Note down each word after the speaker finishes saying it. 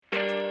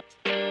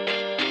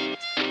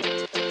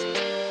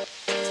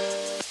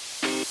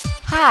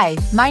Hi,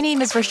 my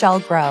name is Rochelle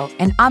Groh,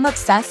 and I'm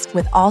obsessed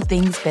with all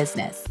things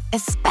business,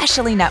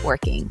 especially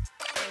networking.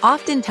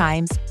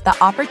 Oftentimes, the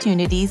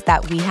opportunities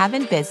that we have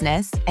in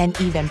business and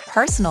even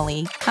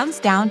personally comes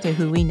down to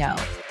who we know.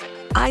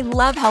 I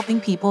love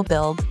helping people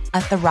build a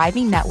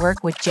thriving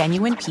network with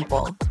genuine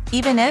people,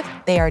 even if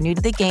they are new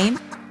to the game,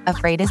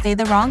 afraid to say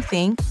the wrong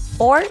thing,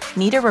 or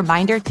need a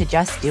reminder to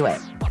just do it.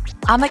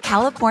 I'm a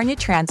California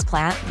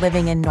transplant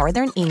living in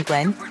Northern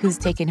England who's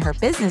taken her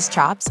business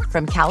chops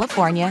from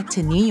California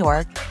to New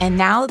York and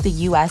now the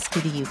US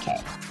to the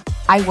UK.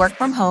 I work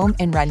from home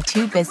and run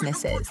 2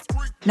 businesses.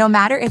 No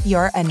matter if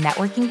you're a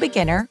networking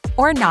beginner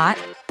or not,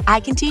 I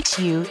can teach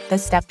you the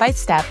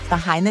step-by-step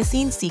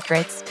behind-the-scenes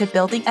secrets to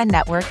building a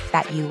network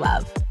that you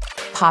love.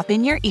 Pop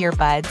in your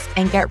earbuds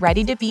and get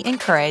ready to be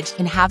encouraged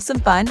and have some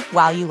fun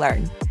while you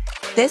learn.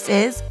 This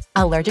is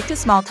Allergic to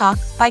Small Talk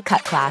by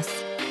Cut Class.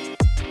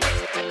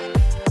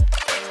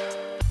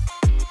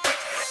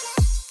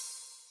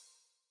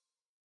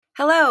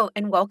 Hello,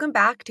 and welcome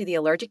back to the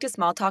Allergic to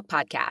Small Talk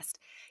podcast.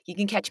 You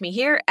can catch me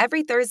here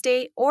every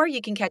Thursday, or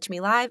you can catch me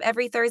live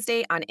every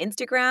Thursday on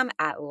Instagram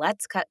at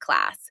Let's Cut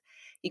Class.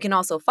 You can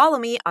also follow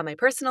me on my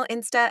personal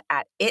Insta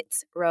at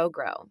It's Ro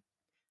Grow.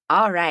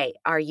 All right,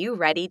 are you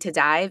ready to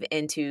dive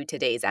into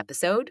today's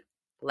episode?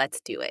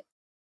 Let's do it.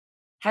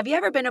 Have you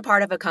ever been a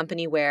part of a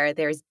company where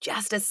there's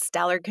just a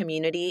stellar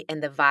community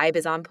and the vibe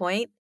is on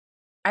point?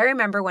 I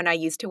remember when I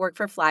used to work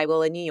for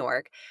Flywheel in New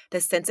York,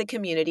 the sense of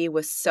community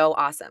was so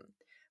awesome.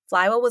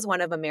 Flywheel was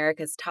one of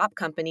America's top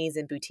companies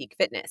in boutique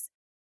fitness.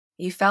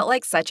 You felt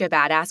like such a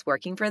badass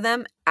working for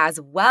them, as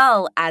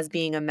well as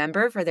being a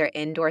member for their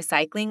indoor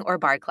cycling or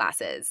bar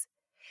classes.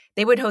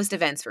 They would host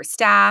events for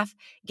staff,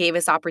 gave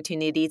us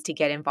opportunities to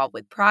get involved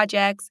with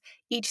projects.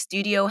 Each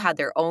studio had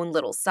their own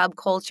little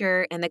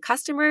subculture, and the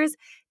customers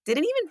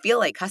didn't even feel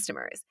like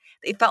customers.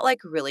 They felt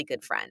like really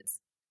good friends.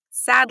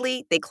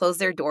 Sadly, they closed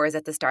their doors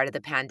at the start of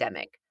the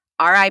pandemic.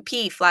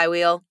 RIP,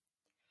 Flywheel.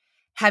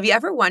 Have you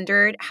ever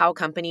wondered how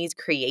companies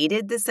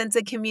created this sense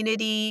of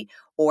community,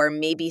 or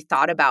maybe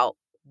thought about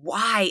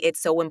why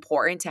it's so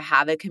important to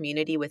have a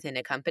community within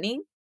a company?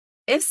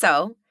 If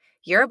so,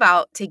 you're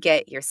about to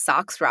get your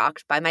socks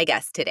rocked by my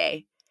guest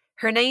today.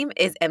 Her name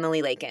is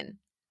Emily Lakin.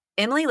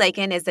 Emily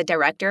Lakin is the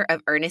director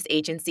of Earnest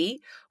Agency,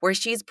 where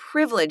she's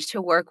privileged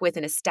to work with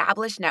an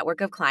established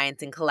network of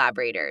clients and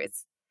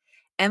collaborators.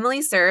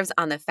 Emily serves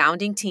on the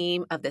founding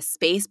team of the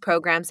Space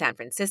Program San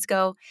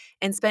Francisco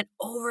and spent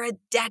over a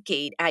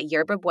decade at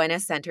Yerba Buena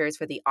Centers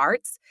for the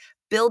Arts,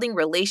 building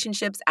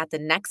relationships at the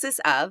nexus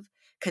of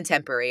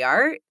contemporary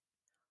art,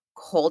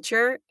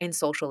 culture, and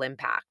social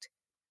impact.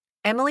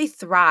 Emily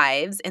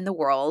thrives in the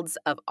worlds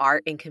of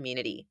art and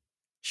community.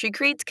 She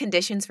creates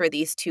conditions for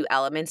these two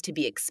elements to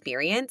be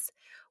experienced,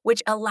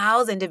 which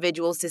allows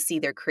individuals to see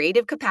their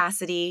creative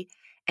capacity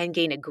and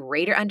gain a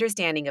greater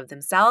understanding of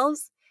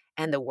themselves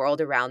and the world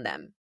around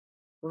them.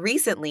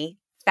 Recently,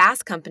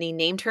 Fast Company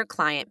named her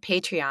client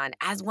Patreon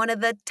as one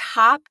of the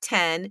top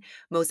 10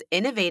 most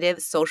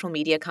innovative social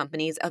media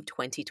companies of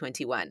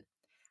 2021,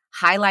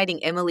 highlighting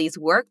Emily's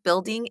work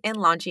building and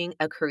launching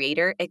a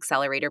Creator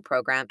Accelerator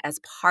program as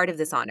part of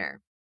this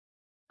honor.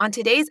 On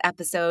today's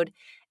episode,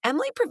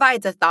 Emily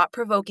provides a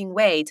thought-provoking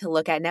way to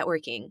look at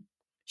networking.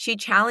 She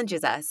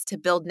challenges us to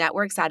build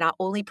networks that not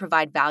only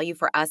provide value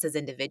for us as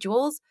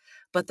individuals,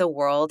 but the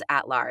world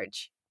at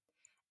large.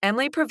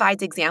 Emily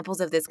provides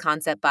examples of this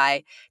concept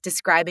by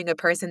describing a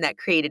person that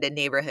created a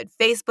neighborhood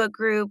Facebook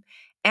group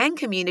and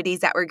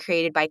communities that were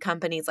created by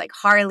companies like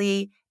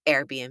Harley,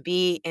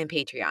 Airbnb, and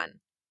Patreon.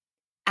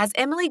 As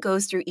Emily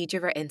goes through each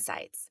of her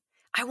insights,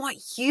 I want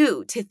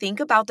you to think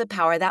about the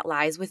power that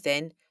lies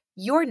within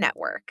your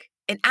network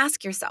and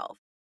ask yourself,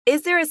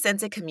 is there a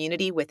sense of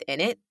community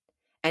within it?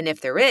 And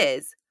if there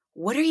is,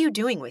 what are you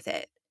doing with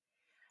it?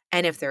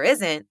 And if there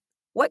isn't,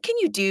 what can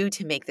you do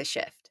to make the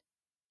shift?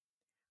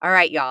 All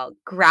right, y'all,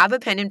 grab a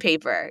pen and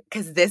paper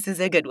because this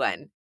is a good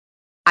one.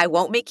 I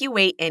won't make you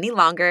wait any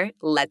longer.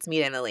 Let's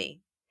meet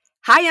Emily.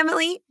 Hi,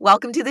 Emily.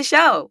 Welcome to the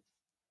show.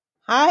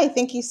 Hi,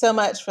 thank you so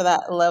much for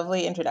that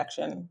lovely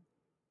introduction.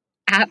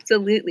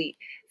 Absolutely.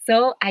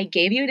 So I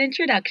gave you an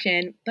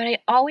introduction, but I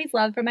always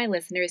love for my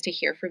listeners to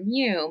hear from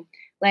you.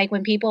 Like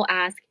when people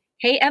ask,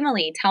 hey,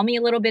 Emily, tell me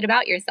a little bit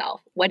about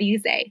yourself. What do you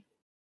say?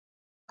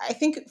 I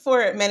think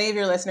for many of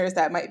your listeners,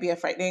 that might be a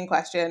frightening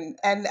question.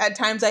 And at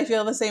times I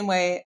feel the same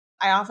way.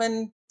 I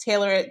often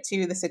tailor it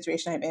to the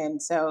situation I'm in.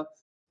 So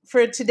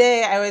for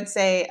today, I would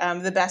say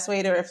the best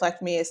way to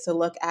reflect me is to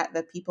look at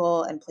the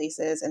people and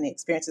places and the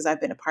experiences I've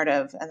been a part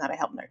of and that I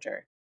help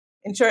nurture.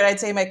 In short,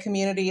 I'd say my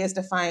community is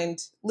defined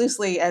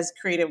loosely as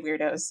creative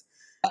weirdos.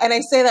 And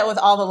I say that with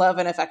all the love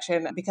and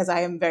affection because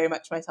I am very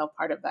much myself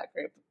part of that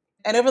group.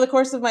 And over the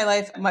course of my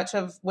life, much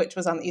of which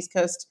was on the East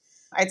Coast,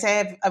 I'd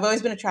say I've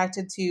always been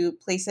attracted to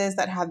places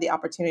that had the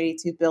opportunity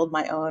to build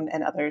my own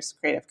and others'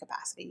 creative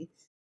capacity.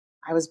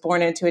 I was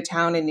born into a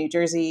town in New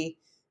Jersey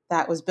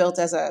that was built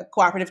as a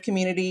cooperative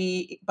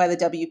community by the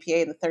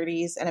WPA in the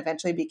 30s and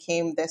eventually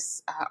became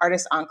this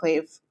artist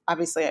enclave.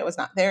 Obviously, I was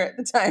not there at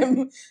the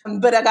time,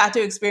 but I got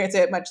to experience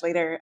it much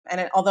later.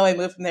 And although I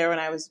moved from there when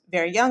I was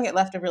very young, it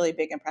left a really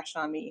big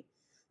impression on me.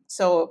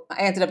 So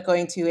I ended up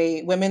going to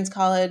a women's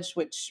college,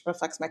 which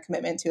reflects my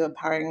commitment to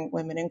empowering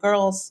women and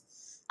girls.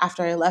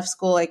 After I left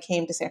school, I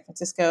came to San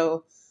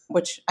Francisco,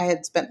 which I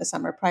had spent the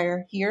summer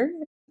prior here.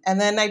 And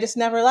then I just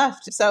never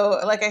left. So,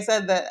 like I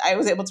said, that I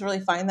was able to really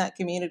find that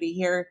community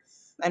here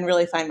and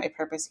really find my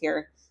purpose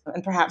here.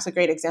 And perhaps a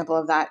great example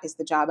of that is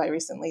the job I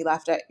recently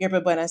left at Yerba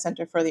Buena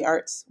Center for the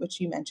Arts, which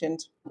you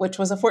mentioned, which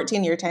was a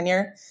 14-year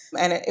tenure.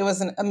 And it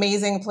was an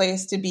amazing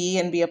place to be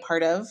and be a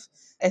part of.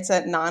 It's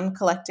a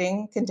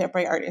non-collecting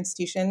contemporary art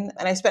institution.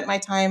 And I spent my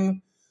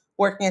time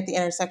working at the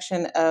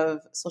intersection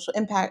of social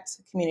impact,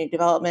 community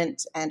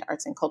development, and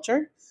arts and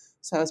culture.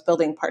 So I was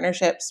building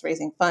partnerships,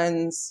 raising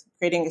funds,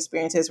 creating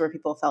experiences where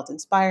people felt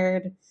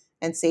inspired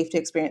and safe to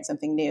experience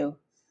something new.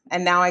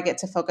 And now I get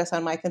to focus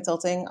on my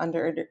consulting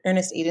under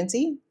Earnest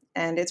Agency.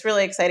 And it's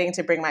really exciting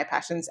to bring my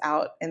passions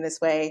out in this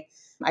way.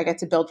 I get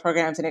to build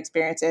programs and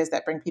experiences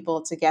that bring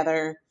people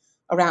together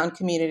around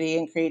community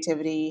and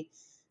creativity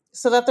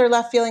so that they're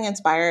left feeling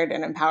inspired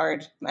and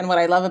empowered. And what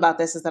I love about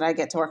this is that I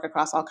get to work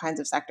across all kinds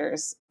of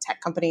sectors, tech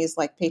companies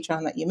like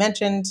Patreon that you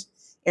mentioned,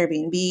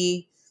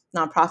 Airbnb,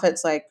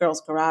 nonprofits like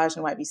Girls Garage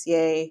and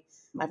YBCA.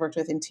 I've worked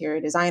with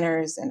interior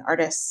designers and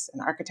artists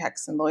and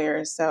architects and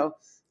lawyers. So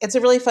it's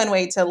a really fun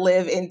way to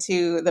live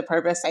into the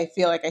purpose I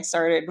feel like I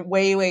started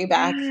way, way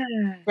back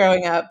Yeah.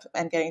 growing up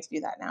and getting to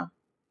do that now.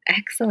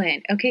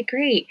 Excellent. Okay,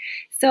 great.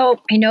 So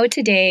I know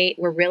today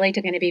we're really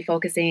going to be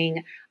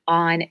focusing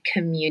on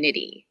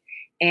community.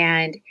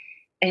 And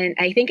and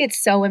I think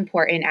it's so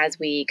important as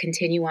we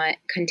continue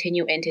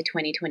into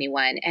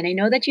 2021. And I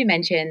know that you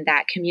mentioned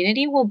that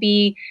community will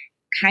be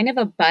kind of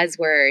a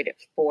buzzword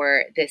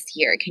for this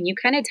year. Can you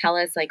kind of tell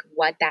us like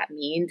what that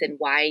means and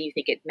why you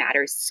think it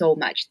matters so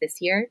much this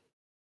year?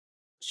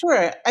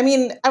 Sure. I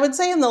mean, I would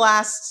say in the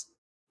last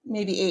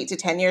maybe 8 to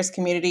 10 years,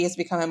 community has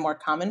become a more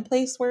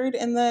commonplace word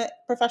in the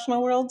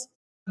professional world.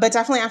 But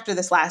definitely after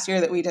this last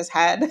year that we just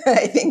had,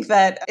 I think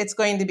that it's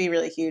going to be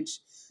really huge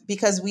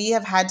because we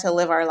have had to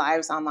live our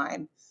lives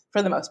online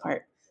for the most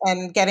part.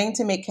 And getting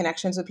to make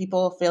connections with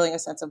people, feeling a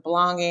sense of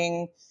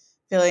belonging,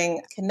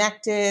 feeling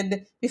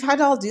connected, we've had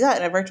to all do that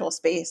in a virtual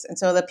space. And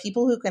so the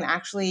people who can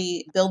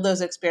actually build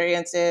those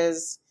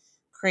experiences,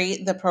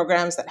 create the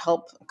programs that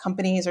help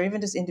companies or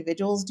even just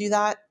individuals do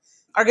that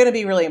are going to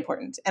be really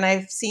important. And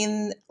I've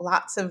seen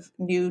lots of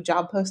new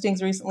job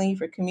postings recently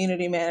for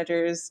community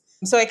managers.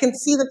 So I can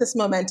see that this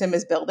momentum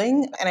is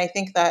building. And I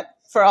think that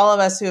for all of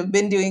us who have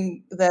been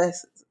doing the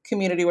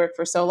community work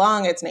for so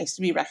long, it's nice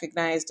to be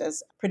recognized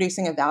as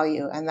producing a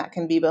value. And that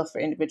can be both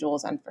for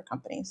individuals and for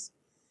companies.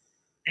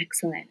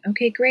 Excellent.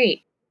 Okay,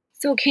 great.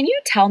 So can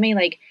you tell me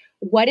like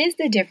what is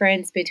the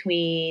difference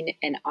between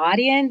an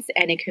audience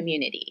and a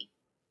community?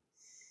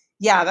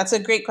 Yeah, that's a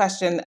great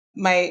question.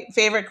 My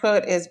favorite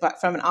quote is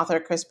from an author,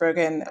 Chris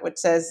Brogan, which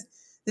says,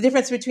 "The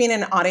difference between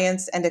an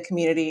audience and a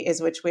community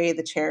is which way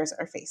the chairs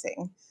are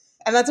facing."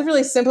 And that's a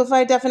really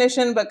simplified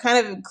definition, but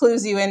kind of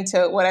clues you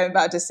into what I'm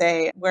about to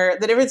say, where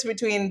the difference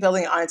between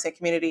building an audience and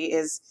community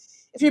is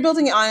if you're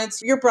building an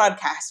audience, you're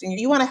broadcasting,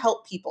 you want to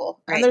help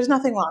people, and Right. there's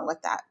nothing wrong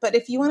with that. But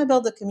if you want to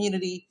build a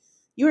community,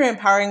 you are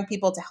empowering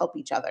people to help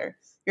each other.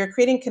 You're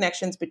creating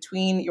connections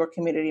between your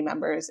community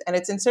members, and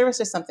it's in service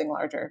to something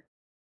larger.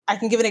 I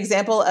can give an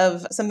example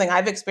of something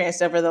I've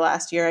experienced over the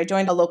last year. I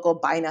joined a local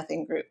Buy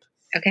Nothing group.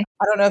 Okay.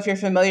 I don't know if you're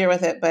familiar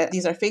with it, but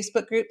these are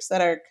Facebook groups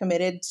that are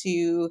committed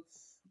to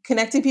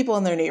connecting people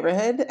in their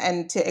neighborhood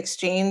and to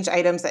exchange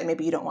items that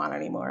maybe you don't want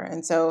anymore.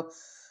 And so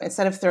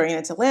instead of throwing it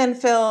into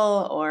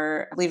landfill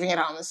or leaving it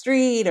on the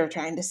street or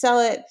trying to sell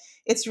it,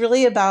 it's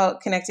really about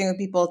connecting with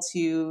people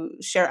to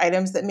share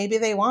items that maybe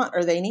they want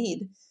or they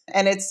need.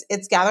 And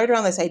it's gathered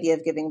around this idea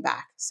of giving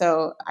back.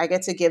 So I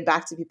get to give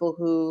back to people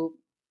who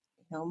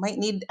might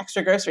need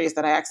extra groceries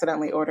that I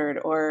accidentally ordered,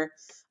 or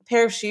a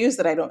pair of shoes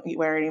that I don't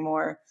wear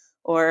anymore,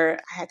 or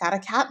I got a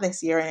cat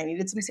this year and I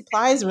needed some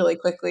supplies really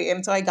quickly.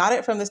 And so I got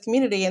it from this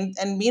community.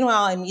 And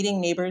meanwhile, I'm meeting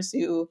neighbors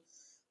who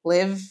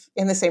live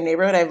in the same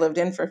neighborhood I've lived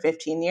in for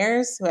 15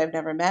 years, who I've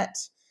never met.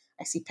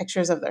 I see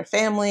pictures of their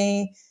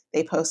family.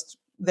 They post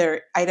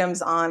their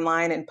items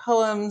online in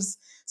poems.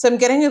 So I'm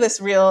getting to this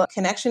real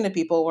connection to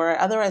people where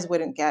I otherwise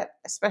wouldn't get,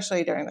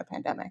 especially during the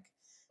pandemic.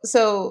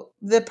 So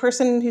the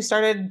person who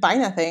started Buy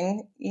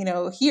Nothing,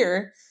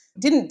 here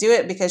didn't do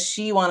it because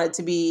she wanted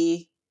to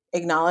be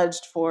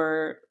acknowledged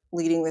for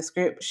leading this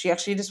group. She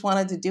actually just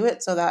wanted to do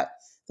it so that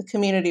the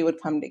community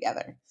would come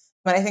together.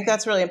 But I think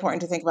that's really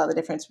important to think about the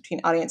difference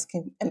between audience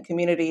and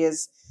community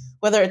is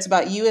whether it's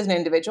about you as an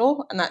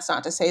individual, and that's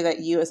not to say that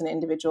you as an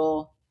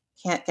individual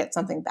can't get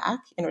something back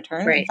in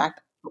return. In Right.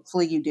 fact,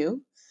 hopefully you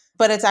do.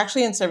 But it's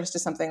actually in service to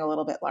something a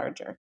little bit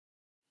larger.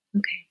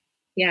 Okay.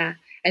 Yeah.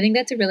 I think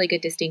that's a really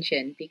good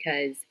distinction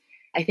because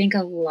I think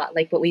a lot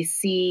like what we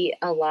see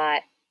a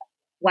lot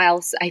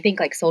whilst I think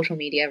like social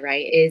media,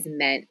 right, is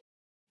meant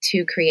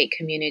to create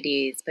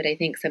communities. But I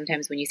think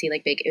sometimes when you see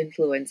like big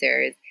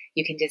influencers,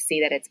 you can just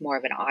see that it's more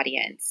of an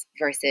audience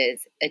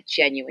versus a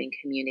genuine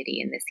community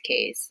in this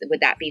case.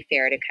 Would that be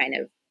fair to kind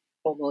of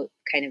almost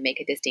kind of make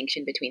a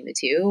distinction between the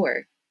two,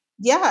 or?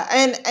 Yeah,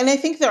 and I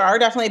think there are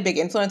definitely big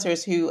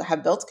influencers who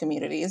have built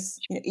communities.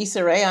 You know,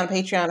 Issa Rae on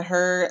Patreon,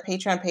 her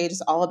Patreon page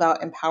is all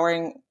about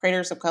empowering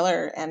creators of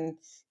color and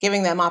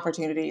giving them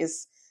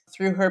opportunities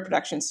through her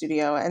production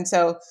studio. And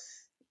so,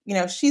 you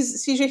know,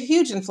 she's a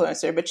huge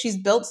influencer, but she's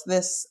built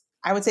this,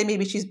 I would say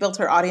maybe she's built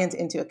her audience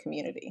into a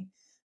community.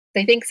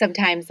 I think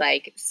sometimes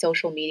like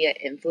social media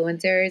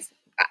influencers,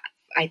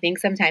 I think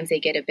sometimes they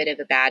get a bit of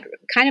a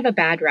kind of a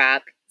bad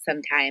rap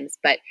sometimes,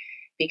 but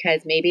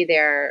because maybe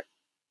they're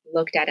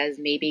looked at as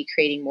maybe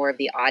creating more of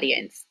the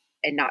audience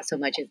and not so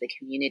much as the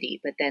community.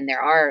 But then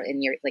there are,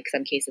 in your like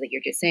some cases that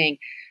you're just saying,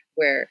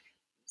 where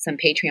some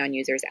Patreon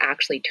users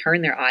actually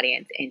turn their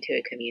audience into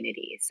a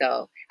community.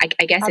 So I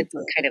guess it's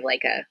Absolutely. kind of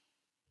like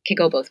can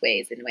go both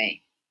ways in a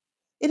way.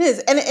 It is,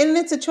 and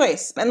it's a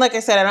choice. And like I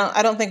said,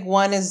 I don't think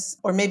one is,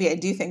 or maybe I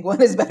do think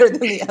one is better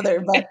than the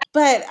other.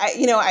 But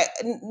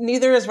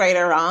neither is right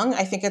or wrong.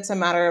 I think it's a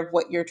matter of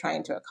what you're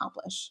trying to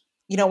accomplish.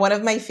 You know, one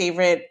of my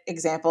favorite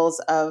examples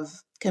of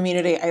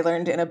community I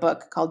learned in a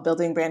book called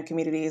Building Brand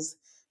Communities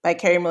by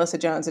Carrie Melissa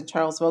Jones and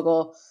Charles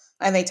Vogel.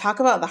 And they talk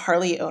about the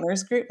Harley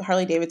Owners Group, the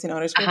Harley Davidson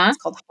Owners Group. Uh-huh. It's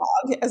called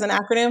HOG as an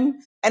acronym.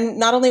 And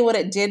not only what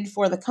it did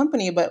for the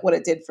company, but what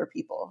it did for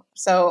people.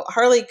 So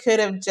Harley could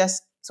have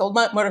just sold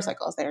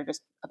motorcycles. They were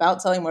just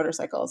about selling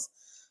motorcycles.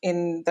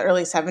 In the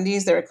early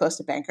 70s, they were close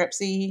to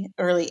bankruptcy.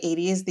 Early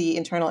 80s, the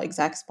internal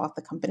execs bought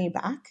the company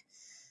back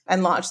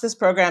and launched this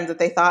program that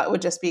they thought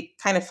would just be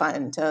kind of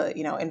fun to,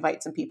 you know,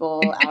 invite some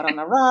people out on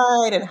a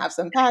ride and have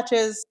some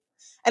patches.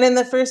 And in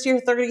the first year,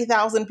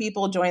 30,000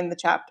 people joined the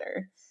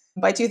chapter.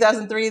 By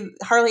 2003,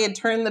 Harley had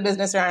turned the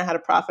business around and had a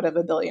profit of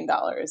 $1 billion.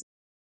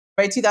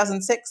 By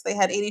 2006, they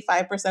had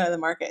 85% of the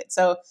market.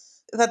 So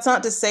that's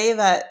not to say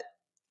that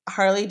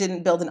Harley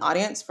didn't build an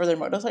audience for their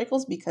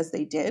motorcycles, because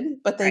they did,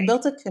 but they Right.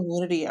 built a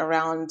community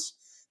around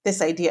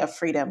this idea of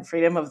freedom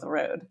of the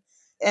road.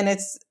 And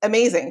it's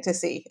amazing to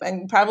see,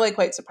 and probably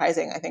quite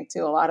surprising, I think, to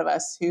a lot of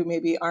us who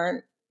maybe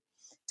aren't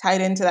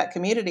tied into that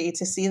community,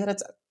 to see that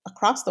it's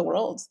across the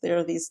world. There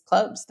are these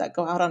clubs that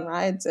go out on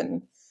rides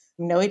and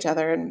know each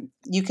other, and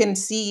you can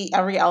see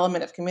every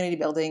element of community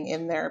building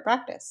in their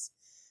practice.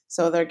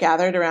 So they're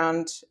gathered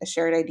around a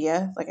shared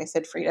idea, like I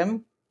said,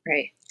 freedom.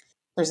 Right.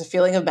 There's a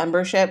feeling of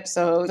membership.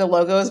 So the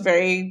logo is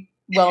very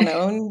well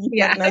known. You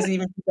Yeah. recognize it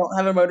even if you don't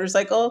have a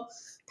motorcycle.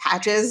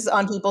 Patches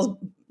on people's,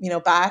 you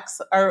know,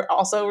 backs are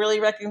also really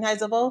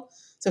recognizable.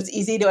 So it's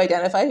easy to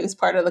identify who's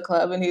part of the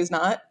club and who's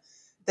not.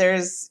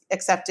 There's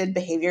accepted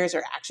behaviors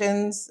or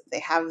actions. They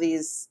have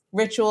these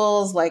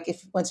rituals, like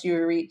if once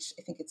you reach,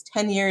 I think it's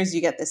 10 years,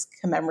 you get this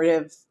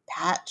commemorative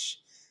patch.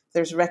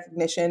 There's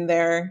recognition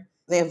there.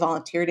 They have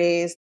volunteer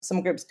days.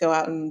 Some groups go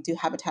out and do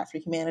Habitat for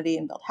Humanity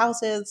and build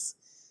houses.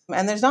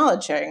 And there's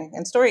knowledge sharing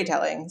and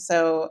storytelling.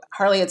 So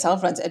Harley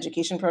itself runs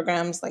education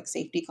programs like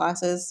safety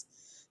classes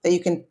that you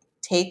can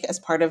take as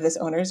part of this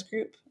owners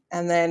group.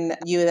 And then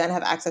you then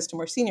have access to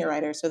more senior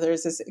riders. So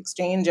there's this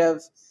exchange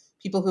of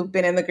people who've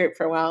been in the group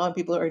for a while and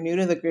people who are new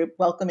to the group,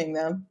 welcoming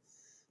them.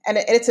 And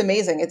it's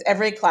amazing. It's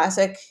every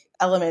classic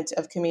element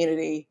of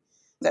community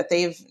that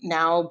they've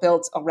now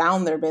built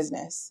around their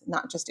business,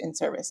 not just in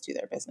service to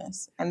their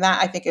business. And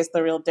that, I think, is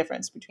the real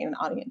difference between an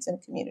audience and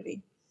a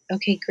community.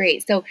 Okay,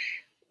 great. So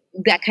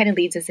that kind of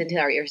leads us into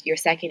your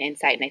second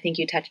insight, and I think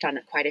you touched on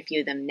quite a few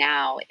of them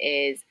now,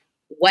 is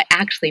what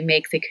actually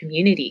makes a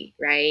community,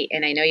 right?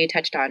 And I know you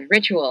touched on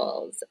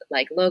rituals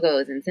like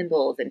logos and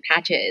symbols and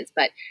patches,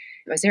 but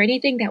was there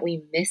anything that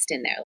we missed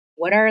in there?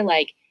 What are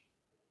like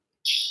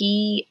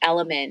key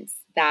elements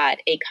that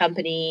a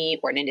company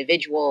or an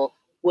individual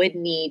would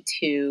need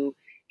to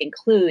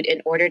include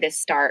in order to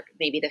start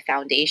maybe the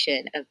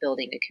foundation of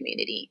building a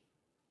community?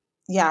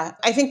 Yeah,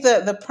 I think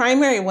the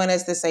primary one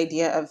is this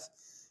idea of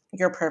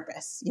your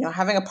purpose. You know,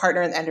 having a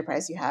partner in the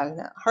enterprise you have.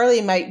 Now,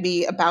 Harley might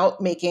be about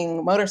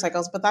making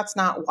motorcycles, but that's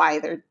not why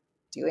they're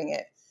doing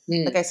it.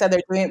 Like Mm, I said,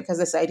 they're doing it because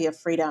this idea of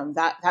freedom.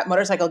 That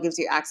motorcycle gives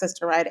you access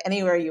to ride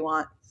anywhere you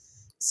want.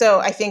 So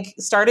I think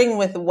starting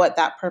with what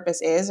that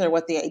purpose is, or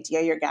what the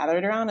idea you're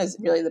gathered around, is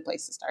really the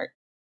place to start.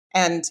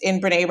 And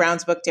in Brene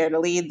Brown's book Dare to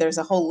Lead, there's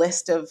a whole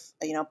list of,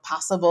 you know,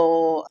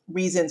 possible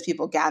reasons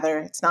people gather.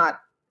 It's not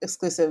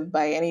exclusive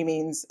by any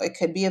means. It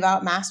could be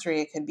about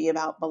mastery, it could be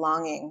about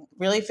belonging.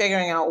 Really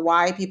figuring out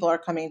why people are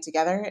coming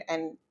together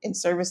and in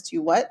service to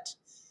what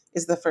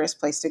is the first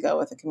place to go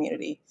with a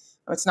community.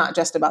 It's not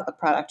just about the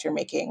product you're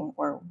making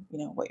or, you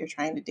know, what you're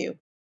trying to do.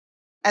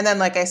 And then,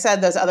 like I said,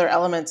 those other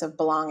elements of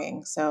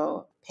belonging.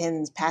 So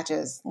pins,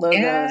 patches,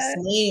 logos, yeah.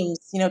 names,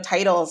 you know,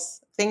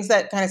 titles, things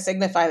that kind of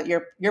signify that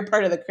you're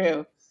part of the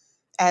crew.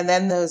 And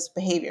then those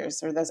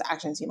behaviors or those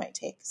actions you might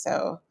take.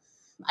 So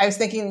I was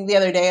thinking the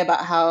other day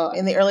about how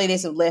in the early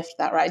days of Lyft,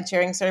 that ride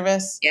sharing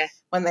service, Yeah.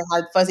 when they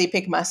had fuzzy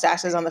pink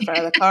mustaches on the front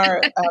of the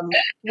car,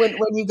 when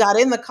you got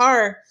in the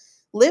car,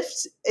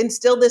 Lyft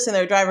instilled this in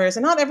their drivers,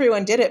 and not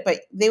everyone did it,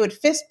 but they would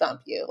fist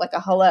bump you like a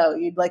hello.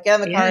 You'd like get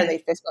in the car and Yeah.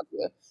 they'd fist bump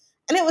you.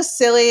 And it was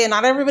silly, and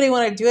not everybody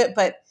wanted to do it,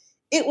 but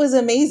it was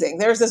amazing.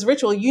 There was this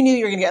ritual. You knew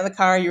you were going to get in the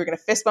car, you were going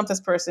to fist bump this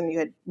person you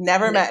had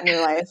never met in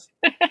your life.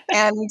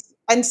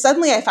 And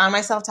suddenly I found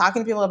myself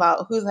talking to people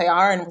about who they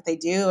are and what they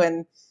do.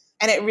 And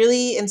it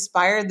really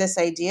inspired this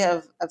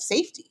idea of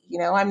safety.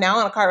 I'm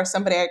now in a car with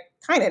somebody I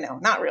kind of know,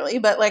 not really,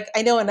 but like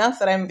I know enough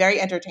that I'm very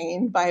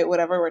entertained by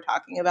whatever we're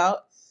talking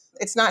about.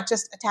 It's not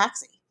just a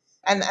taxi.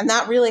 And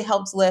that really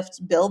helps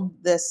Lyft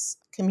build this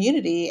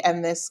community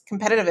and this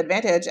competitive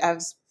advantage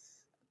as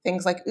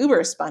things like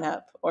Uber spun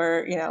up,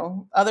 or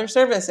other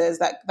services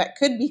that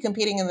could be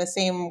competing in the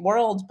same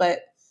world,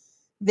 but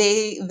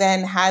they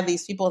then had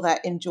these people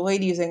that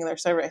enjoyed using their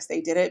service. They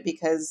did it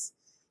because,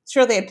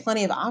 sure, they had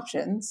plenty of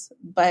options,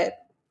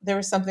 but there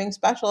was something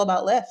special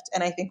about Lyft.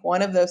 And I think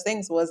one of those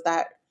things was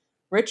that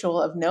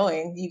ritual of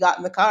knowing you got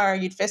in the car,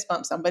 you'd fist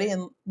bump somebody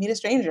and meet a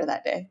stranger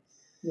that day.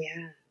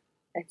 Yeah,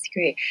 that's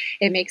great.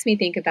 It makes me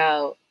think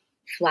about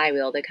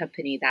Flywheel, the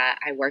company that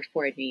I worked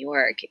for in New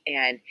York,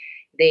 and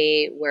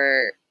they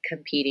were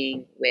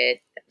competing with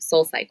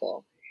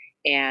SoulCycle.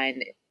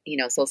 And,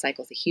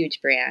 SoulCycle is a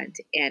huge brand.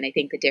 And I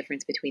think the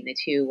difference between the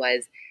two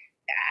was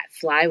at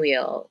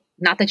Flywheel,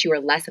 not that you were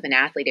less of an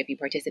athlete if you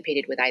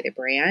participated with either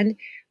brand,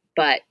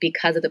 but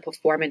because of the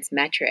performance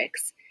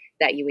metrics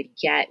that you would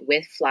get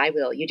with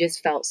Flywheel, you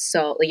just felt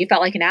so like you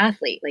felt like an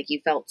athlete, like you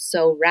felt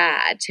so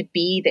rad to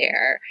be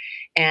there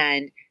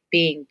and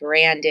being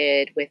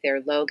branded with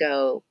their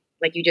logo.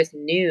 Like you just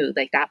knew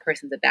like that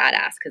person's a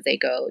badass because they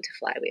go to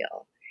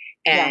Flywheel.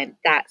 Yeah. And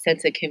that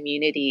sense of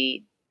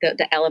community,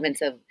 the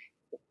elements of,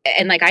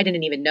 and like I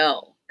didn't even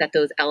know that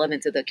those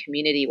elements of the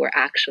community were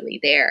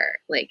actually there.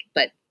 Like,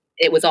 but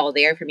it was all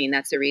there for me, and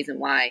that's the reason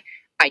why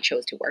I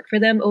chose to work for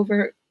them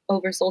over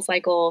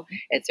SoulCycle.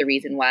 It's the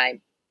reason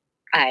why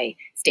I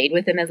stayed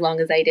with them as long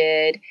as I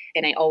did,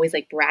 and I always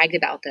like bragged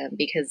about them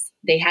because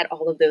they had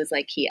all of those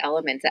like key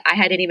elements that I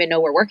didn't even know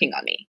were working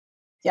on me.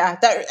 Yeah,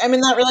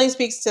 that really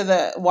speaks to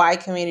the why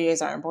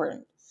communities are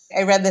important.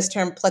 I read this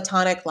term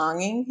platonic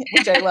longing,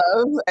 which I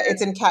love.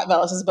 It's in Kat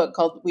Vellis's book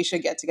called We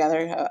Should Get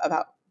Together,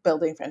 about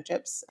building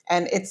friendships.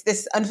 And it's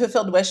this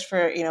unfulfilled wish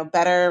for,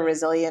 better,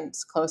 resilient,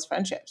 close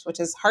friendships, which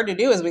is hard to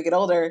do as we get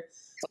older.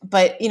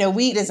 But,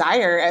 we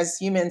desire as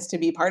humans to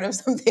be part of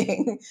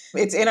something.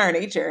 It's in our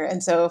nature.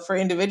 And so for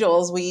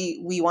individuals,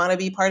 we want to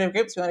be part of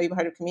groups. We want to be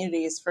part of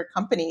communities. For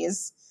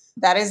companies,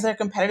 that is their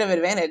competitive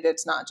advantage.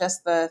 It's not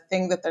just the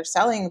thing that they're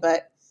selling,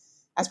 but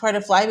as part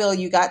of Flywheel,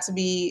 you got to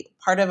be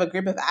part of a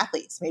group of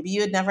athletes. Maybe you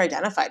had never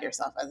identified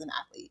yourself as an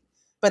athlete,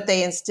 but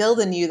they instilled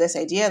in you this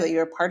idea that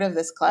you're part of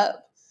this club.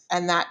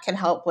 And that can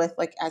help with,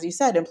 like, as you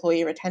said,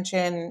 employee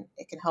retention.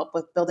 It can help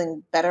with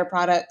building better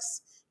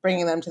products,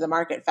 bringing them to the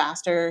market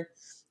faster.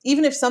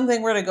 Even if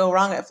something were to go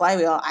wrong at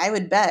Flywheel, I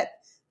would bet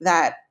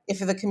that if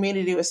the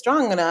community was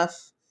strong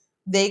enough,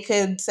 they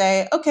could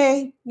say,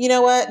 okay, you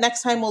know what,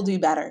 next time we'll do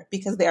better,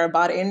 because they are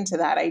bought into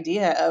that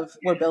idea of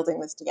we're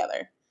building this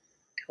together.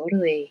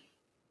 Totally.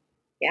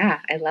 Yeah,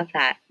 I love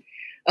that.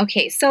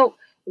 Okay, so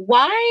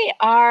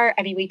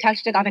we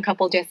touched on a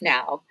couple just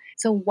now.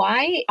 So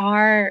why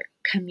are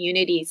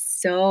communities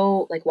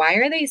why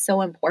are they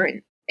so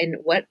important, and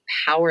what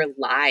power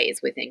lies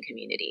within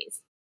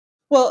communities?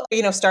 Well,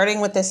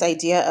 starting with this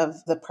idea of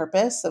the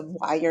purpose of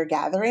why you're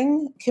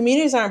gathering,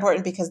 communities are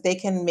important because they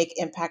can make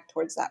impact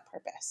towards that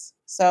purpose.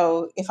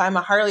 So if I'm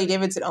a Harley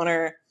Davidson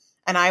owner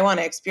and I want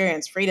to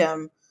experience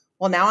freedom,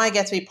 well, now I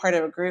get to be part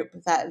of a group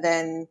that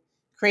then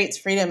creates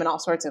freedom in all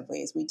sorts of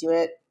ways. We do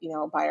it,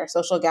 by our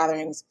social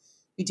gatherings.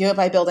 We do it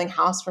by building a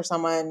house for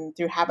someone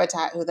through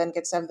Habitat, who then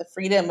gets to have the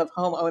freedom of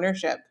home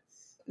ownership.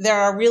 There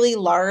are really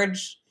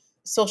large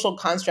social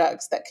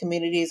constructs that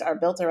communities are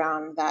built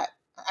around that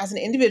as an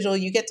individual,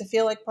 you get to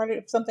feel like part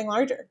of something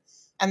larger.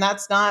 And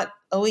that's not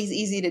always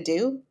easy to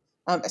do,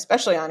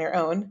 especially on your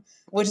own,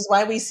 which is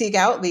why we seek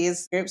out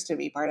these groups to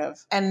be part of.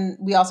 And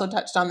we also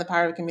touched on the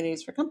power of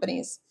communities for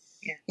companies.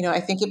 Yeah. I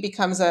think it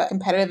becomes a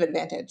competitive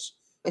advantage.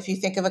 If you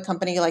think of a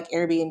company like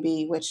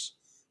Airbnb, which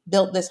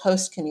built this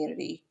host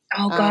community.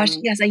 Oh gosh,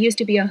 yes, I used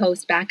to be a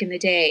host back in the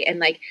day, and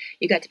like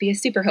you got to be a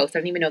super host. I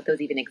don't even know if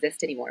those even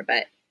exist anymore,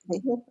 but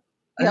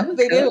Yep, oh,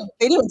 they cool. do.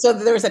 They do. So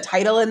there was a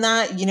title in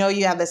that.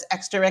 You have this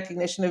extra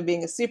recognition of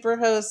being a super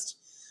host.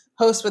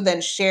 Hosts would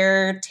then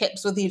share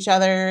tips with each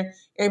other.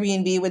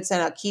 Airbnb would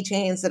send out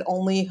keychains that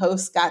only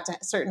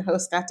certain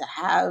hosts got to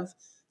have.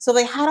 So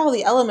they had all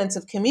the elements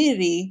of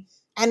community.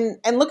 And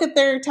look at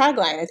their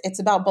tagline. It's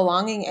about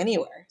belonging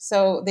anywhere.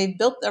 So they've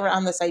built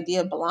around this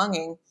idea of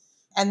belonging.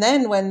 And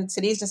then when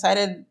cities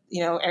decided,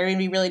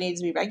 Airbnb really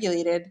needs to be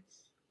regulated,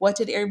 what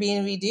did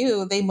Airbnb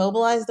do? They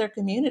mobilized their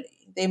community.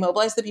 They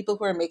mobilized the people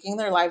who are making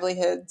their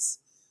livelihoods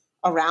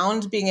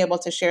around being able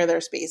to share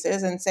their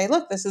spaces and say,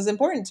 look, this is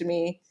important to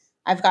me.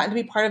 I've gotten to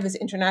be part of this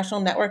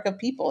international network of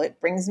people. It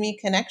brings me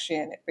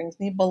connection. It brings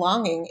me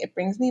belonging. It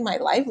brings me my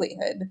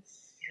livelihood.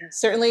 Yeah.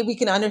 Certainly, we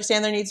can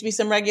understand there needs to be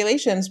some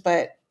regulations,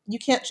 but you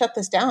can't shut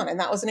this down. And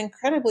that was an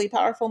incredibly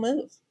powerful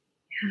move.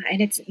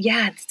 It's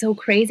so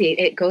crazy.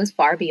 It goes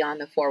far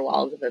beyond the four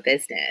walls of a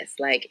business.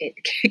 Like it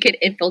could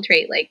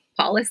infiltrate like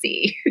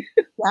policy.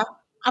 Yeah,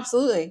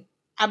 absolutely.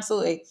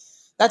 Absolutely.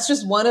 That's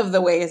just one of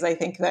the ways I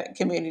think that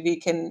community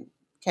can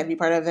be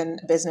part of in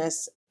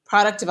business.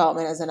 Product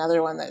development is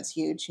another one that's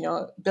huge.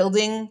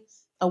 Building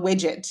a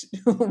widget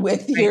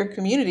with Right. your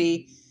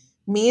community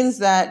means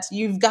that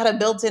you've got a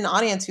built-in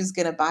audience who's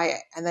going to buy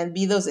it, and then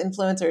be those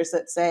influencers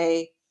that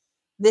say,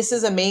 this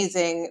is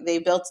amazing. They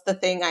built the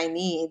thing I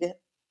need.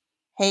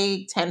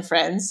 Hey, 10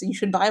 friends, you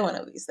should buy one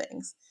of these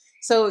things.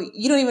 So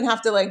you don't even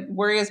have to like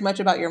worry as much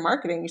about your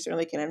marketing. You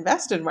certainly can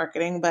invest in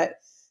marketing, but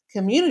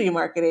community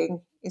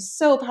marketing is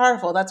so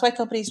powerful. That's why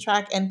companies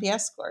track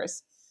NPS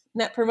scores.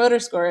 Net promoter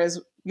score is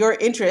your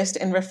interest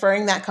in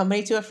referring that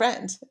company to a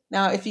friend.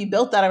 Now, if you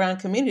built that around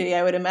community,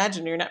 I would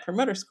imagine your net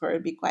promoter score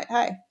would be quite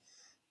high.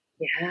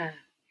 Yeah.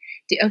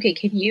 Okay,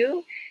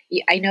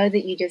 I know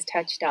that you just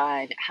touched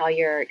on how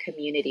your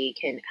community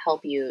can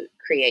help you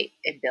create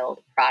and build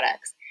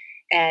products.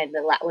 And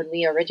when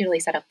we originally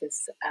set up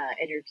this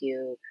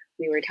interview,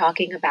 we were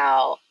talking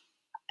about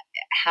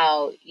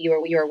how you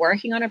were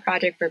working on a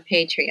project for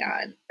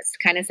Patreon. It's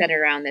kind of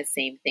centered around the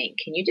same thing.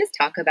 Can you just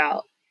talk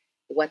about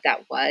what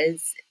that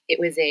was?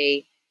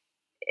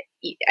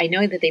 I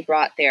know that they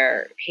brought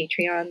their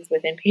Patreons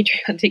within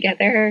Patreon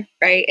together,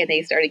 right? And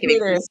they started giving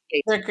Creators,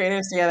 they're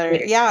creators together.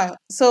 creators. Yeah.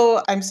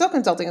 So I'm still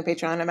consulting with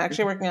Patreon. I'm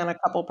actually Mhm. working on a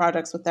couple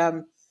projects with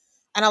them.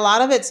 And a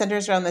lot of it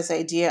centers around this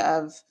idea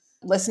of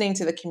listening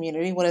to the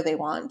community. What do they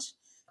want?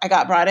 I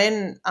got brought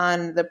in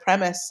on the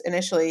premise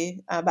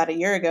initially about a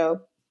year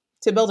ago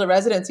to build a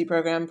residency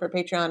program for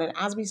Patreon. And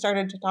as we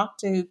started to talk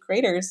to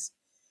creators,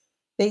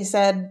 they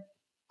said,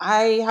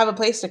 I have a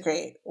place to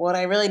create. What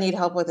I really need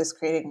help with is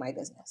creating my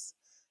business.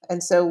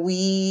 And so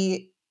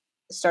we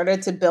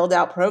started to build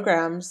out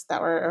programs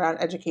that were around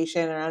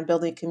education, around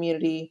building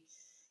community,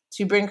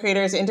 to bring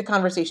creators into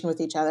conversation with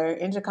each other,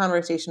 into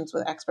conversations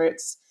with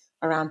experts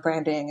around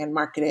branding and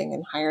marketing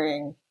and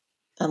hiring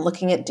and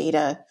looking at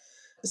data,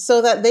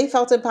 so that they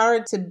felt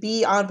empowered to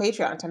be on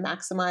Patreon, to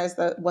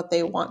maximize what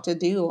they want to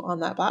do on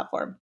that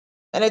platform.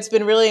 And it's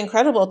been really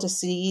incredible to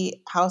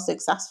see how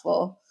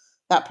successful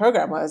that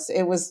program was.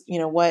 It was,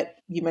 what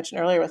you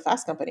mentioned earlier with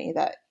Fast Company,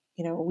 that,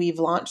 we've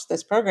launched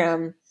this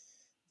program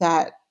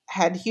that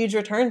had huge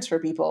returns for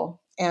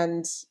people,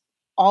 and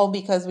all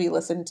because we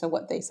listened to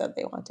what they said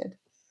they wanted.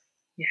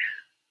 Yeah,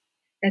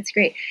 that's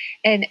great.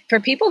 And for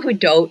people who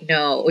don't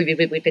know, we've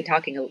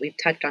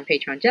touched on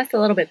Patreon just a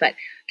little bit, but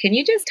can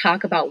you just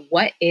talk about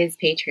what is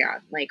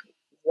Patreon? Like,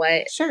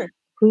 what, Sure.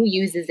 who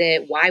uses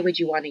it? Why would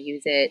you want to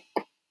use it?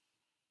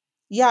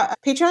 Yeah,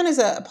 Patreon is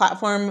a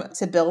platform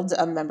to build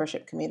a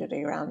membership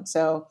community around.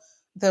 So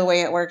the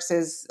way it works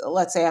is,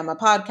 let's say I'm a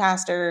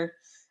podcaster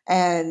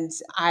and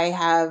I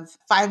have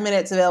 5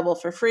 minutes available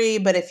for free,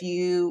 but if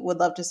you would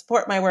love to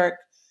support my work,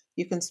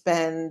 you can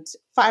spend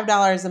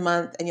 $5 a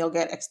month and you'll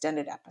get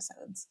extended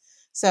episodes.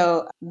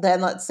 So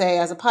then let's say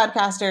as a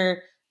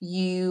podcaster,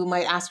 you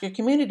might ask your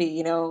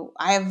community,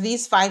 I have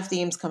these 5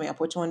 themes coming up.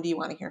 Which one do you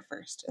want to hear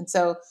first? And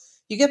so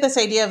you get this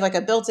idea of like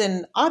a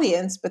built-in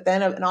audience, but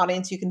then an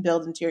audience you can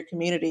build into your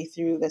community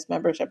through this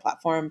membership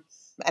platform,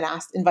 and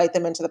invite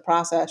them into the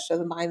process, show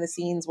them behind the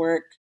scenes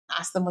work,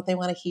 ask them what they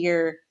want to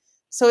hear.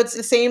 So it's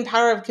the same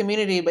power of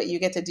community, but you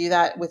get to do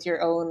that with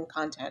your own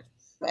content.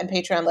 And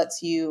Patreon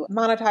lets you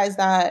monetize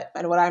that.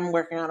 And what I'm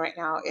working on right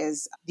now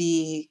is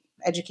the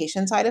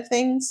education side of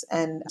things,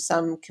 and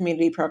some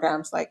community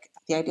programs like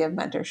the idea of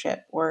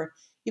mentorship, or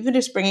even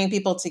just bringing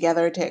people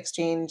together to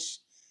exchange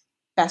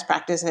best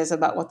practices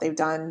about what they've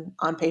done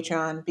on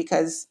Patreon,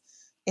 because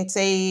it's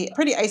a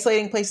pretty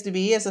isolating place to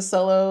be as a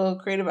solo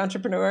creative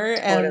entrepreneur.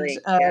 And Totally.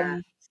 Yeah.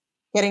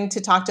 getting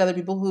to talk to other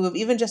people who have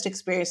even just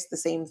experienced the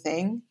same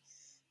thing,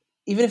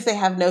 even if they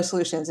have no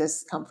solutions,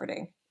 is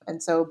comforting.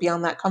 And so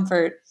beyond that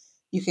comfort,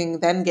 you can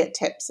then get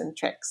tips and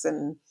tricks,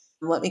 and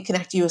let me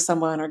connect you with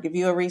someone or give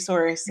you a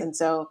resource. And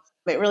so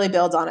it really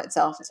builds on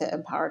itself to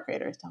empower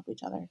creators to help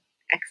each other.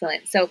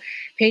 Excellent. So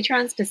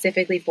Patreon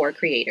specifically for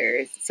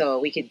creators. So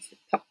we could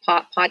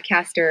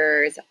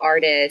podcasters,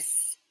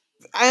 artists.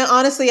 I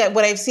honestly,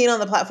 what I've seen on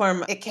the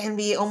platform, it can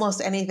be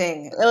almost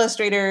anything.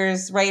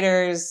 Illustrators,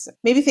 writers,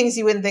 maybe things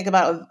you wouldn't think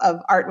about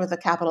of art with a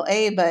capital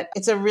A, but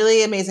it's a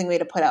really amazing way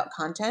to put out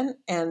content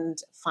and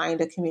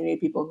find a community of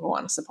people who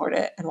want to support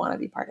it and want to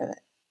be part of it.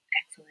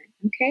 Excellent.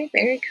 Okay,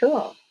 very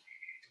cool.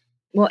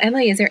 Well,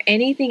 Emily, is there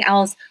anything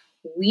else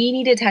we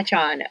need to touch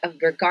on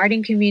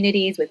regarding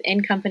communities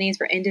within companies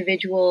for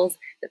individuals,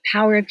 the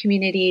power of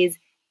communities?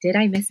 Did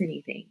I miss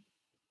anything?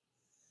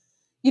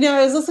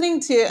 I was listening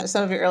to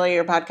some of your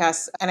earlier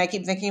podcasts, and I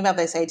keep thinking about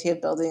this idea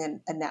of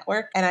building a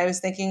network. And I was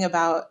thinking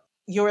about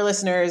your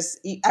listeners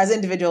as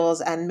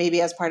individuals and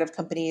maybe as part of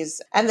companies,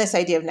 and this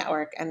idea of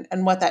network, and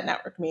what that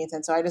network means.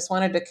 And so I just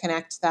wanted to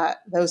connect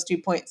those 2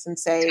 points and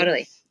say,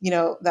 Totally.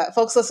 that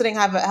folks listening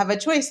have a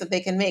choice that they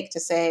can make to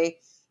say,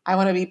 I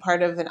want to be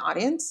part of an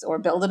audience or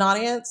build an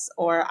audience,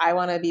 or I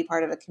want to be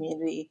part of a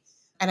community.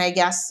 And I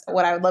guess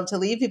what I would love to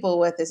leave people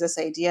with is this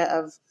idea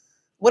of,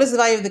 what is the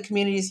value of the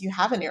communities you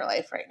have in your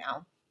life right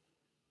now?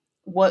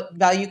 what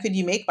value could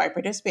you make by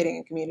participating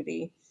in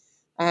community?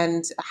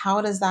 And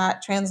how does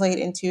that translate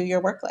into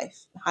your work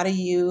life? How do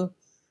you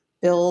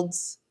build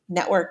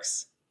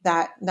networks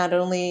that not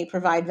only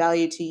provide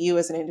value to you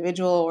as an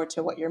individual or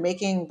to what you're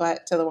making,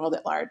 but to the world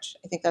at large?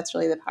 I think that's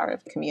really the power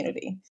of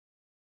community.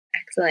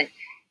 Excellent.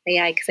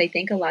 Yeah, because I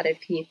think a lot of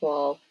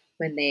people,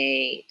 when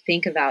they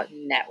think about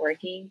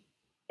networking,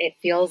 it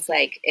feels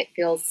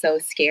so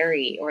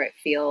scary or it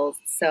feels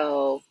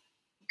so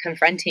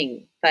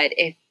confronting. But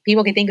if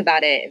people can think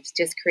about it, it's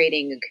just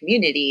creating a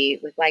community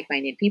with like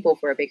minded people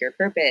for a bigger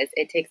purpose,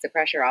 it takes the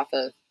pressure off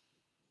of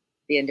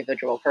the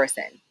individual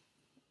person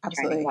trying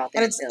to go Absolutely. out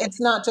there And and build.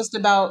 it's not just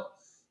about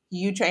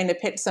you trying to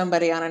pitch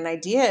somebody on an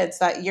idea, it's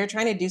that you're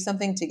trying to do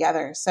something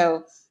together.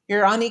 So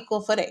you're on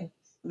equal footing.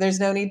 There's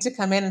no need to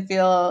come in and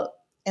feel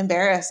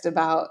embarrassed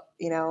about,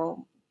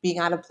 being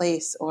out of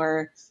place,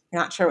 or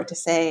you're not sure what to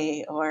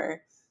say,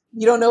 or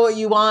you don't know what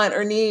you want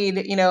or need.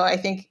 I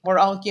think we're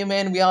all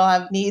human. We all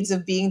have needs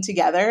of being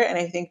together. And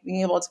I think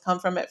being able to come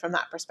from it from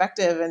that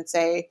perspective and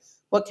say,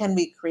 what can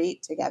we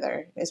create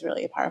together is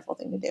really a powerful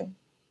thing to do.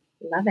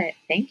 Love it.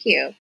 Thank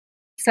you.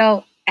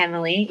 So,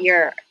 Emily,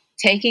 you're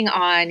taking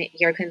on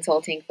your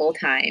consulting full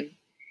time.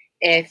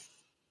 If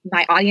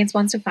my audience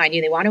wants to find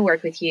you, they want to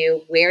work with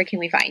you, where can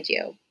we find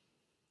you?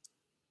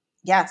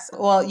 Yes.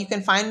 Well, you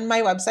can find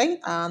my website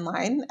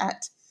online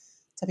at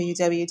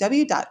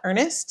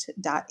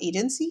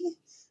www.earnest.agency.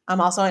 I'm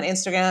also on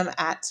Instagram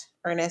at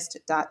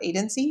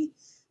earnest.agency.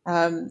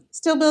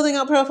 Still building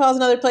out profiles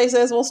in other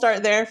places. We'll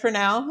start there for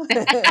now.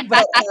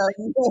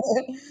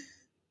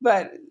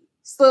 But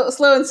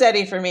slow and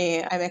steady for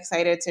me. I'm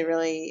excited to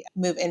really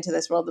move into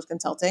this world of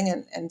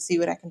consulting and see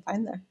what I can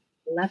find there.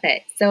 Love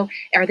it. So,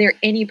 are there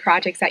any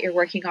projects that you're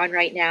working on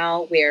right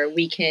now where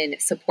we can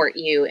support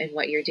you in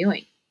what you're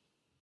doing?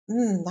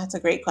 That's a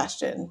great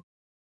question.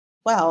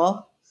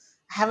 Well,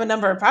 I have a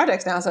number of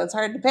projects now, so it's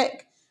hard to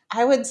pick.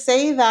 I would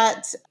say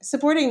that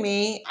supporting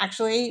me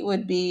actually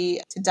would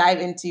be to dive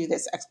into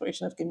this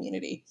exploration of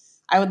community.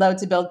 I would love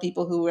to build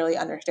people who really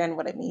understand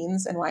what it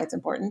means and why it's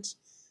important,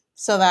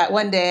 so that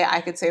one day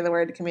I could say the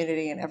word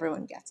community and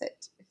everyone gets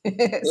it.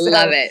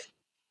 Love So, it.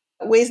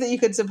 ways that you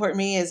could support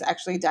me is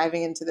actually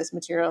diving into this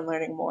material and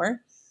learning more.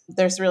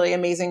 There's a really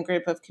amazing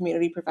group of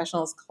community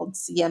professionals called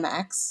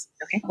CMX,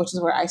 Okay. which is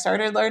where I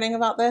started learning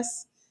about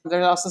this.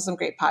 There's also some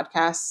great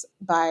podcasts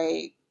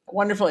by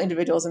wonderful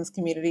individuals in this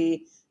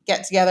community.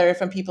 Get together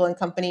from People and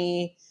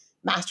Company,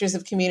 Masters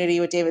of Community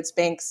with David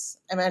Spanks.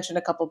 I mentioned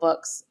a couple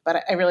books,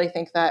 but I really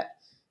think that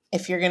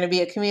if you're going to be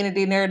a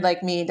community nerd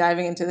like me,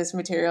 diving into this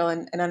material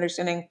and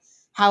understanding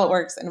how it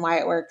works and why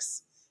it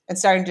works and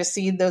starting to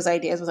seed those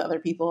ideas with other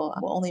people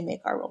will only make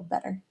our world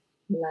better.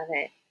 Love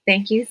it.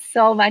 Thank you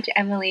so much,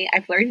 Emily.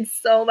 I've learned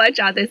so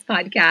much on this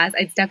podcast.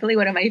 It's definitely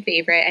one of my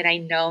favorite, and I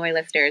know my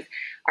listeners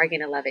are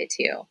going to love it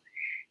too.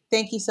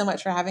 Thank you so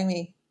much for having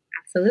me.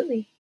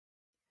 Absolutely.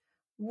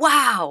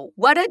 Wow,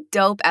 what a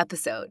dope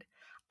episode.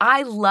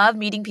 I love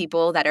meeting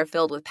people that are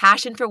filled with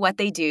passion for what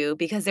they do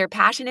because their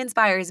passion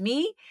inspires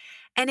me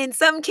and in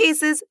some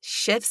cases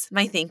shifts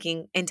my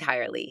thinking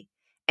entirely.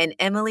 And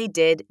Emily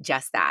did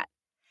just that.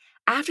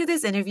 After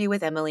this interview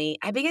with Emily,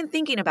 I began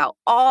thinking about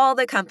all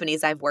the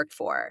companies I've worked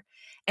for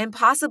and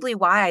possibly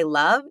why I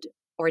loved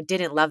or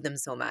didn't love them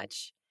so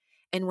much.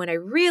 And when I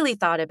really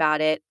thought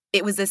about it,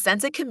 it was the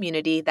sense of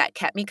community that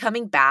kept me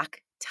coming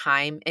back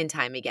time and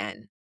time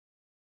again.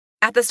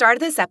 At the start of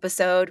this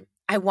episode,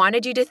 I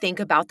wanted you to think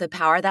about the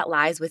power that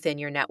lies within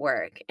your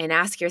network and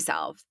ask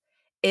yourself,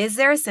 is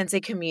there a sense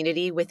of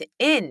community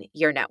within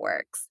your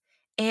networks?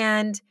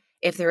 And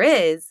if there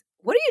is,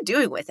 what are you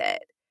doing with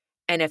it?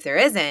 And if there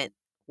isn't,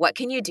 what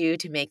can you do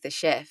to make the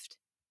shift?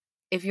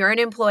 If you're an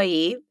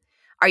employee,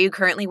 are you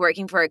currently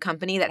working for a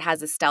company that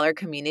has a stellar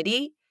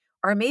community?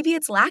 Or maybe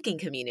it's lacking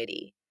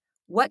community?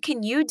 What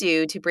can you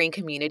do to bring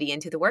community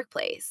into the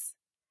workplace?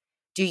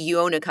 Do you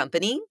own a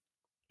company?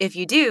 If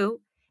you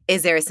do,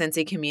 is there a sense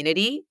of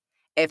community?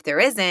 If there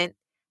isn't,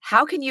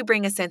 how can you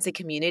bring a sense of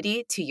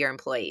community to your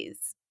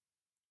employees?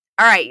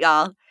 All right,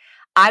 y'all.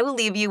 I will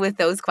leave you with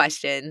those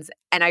questions,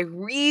 and I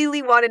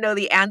really want to know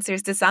the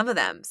answers to some of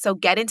them. So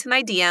get into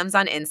my DMs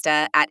on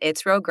Insta at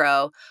It's Row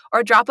Grow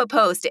or drop a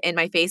post in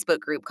my Facebook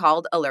group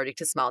called Allergic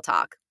to Small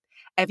Talk.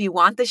 If you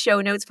want the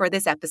show notes for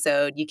this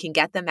episode, you can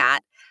get them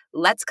at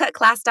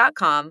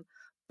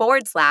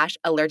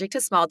letscutclass.com/allergic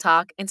to small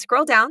talk and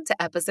scroll down to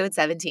episode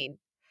 17.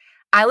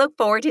 I look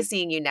forward to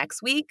seeing you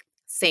next week.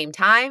 Same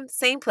time,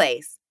 same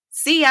place.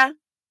 See ya!